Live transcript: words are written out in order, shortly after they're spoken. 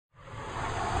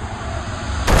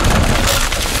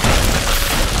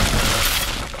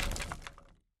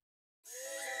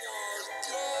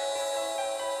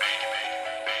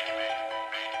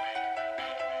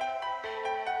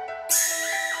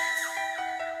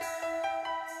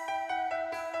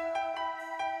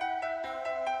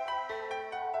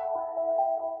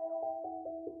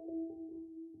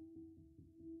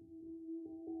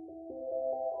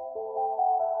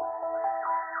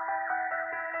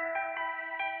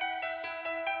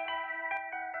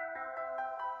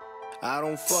I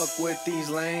don't fuck with these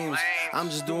lames, I'm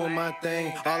just doing my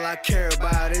thing. All I care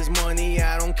about is money,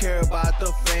 I don't care about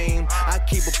the fame. I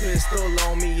keep a pistol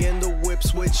on me in the whip,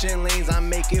 switching lanes. I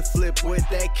make it flip with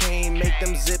that cane, make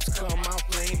them zips come out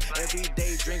flame. Every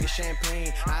day drinking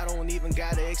champagne, I don't even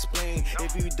gotta explain.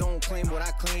 If you don't claim what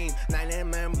I claim,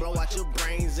 9mm blow out your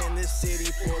brains in this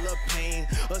city full of pain.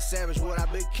 A savage what I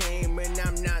became, and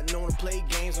I'm not known to play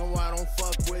games, so I don't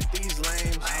fuck with these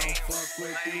lames. I don't fuck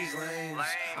with these lames,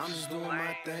 I'm just doing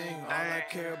my thing. All I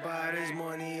care about is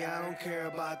money, I don't care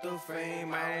about the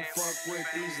fame. I don't fuck with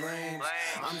these lames,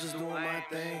 I'm just doing my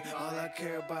thing. All I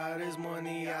care about is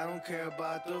money, I don't care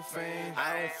about the fame.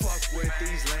 I don't fuck with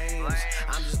these lames,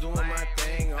 I'm just doing my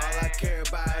thing. All I care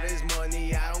about is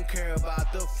money, I don't care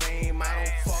about the fame. I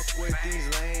don't fuck with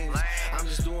these lames, I'm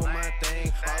just doing my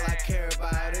thing. All I care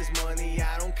about is money,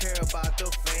 I don't care about the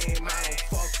fame. I don't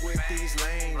fuck with these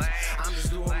lames, I'm just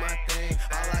doing my thing.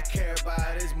 All I care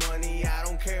about is money, I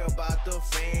don't care about the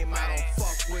fame. I don't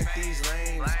fuck with these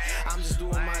lames, I'm just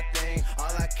doing my thing.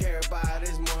 All I care about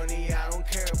is money, I don't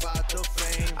care about the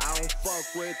fame. I don't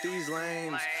fuck with these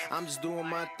lames, I'm just doing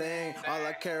my thing. All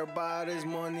I care about is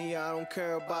money, I don't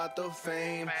care about the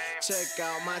fame. Check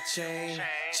out my chain,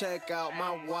 check out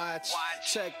my watch,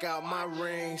 check out my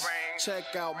rings,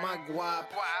 check out my guap,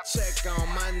 check out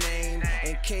my name.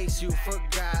 In case you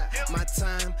forgot, my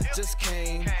time just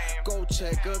came. Go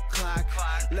check a clock,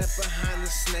 left behind the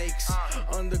snakes,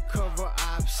 undercover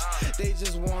ops. They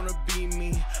just wanna be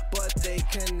me, but they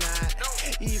cannot.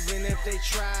 Even if they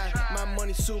try, my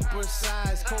money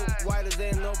supersized. Coke whiter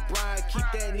than a bride, keep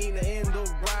that Nina in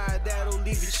the ride. That'll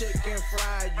leave you chicken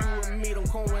fried. You and me don't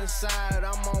coincide.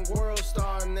 I'm on World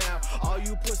Star now. All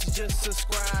you pussies just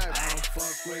subscribe. I don't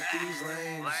fuck with these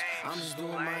lanes, I'm just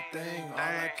doing my thing. All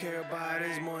I care about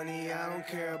is money, I don't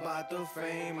care about the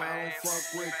fame. I don't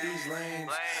fuck with these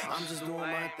lanes, I'm just doing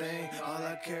my thing. All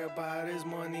I care about is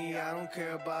money, I don't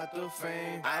care about the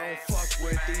fame. I don't fuck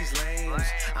with these lanes,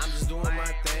 I'm just doing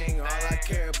my thing. All I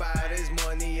care about is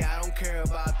money, I don't care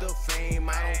about the fame.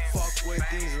 I don't fuck with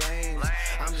these lanes.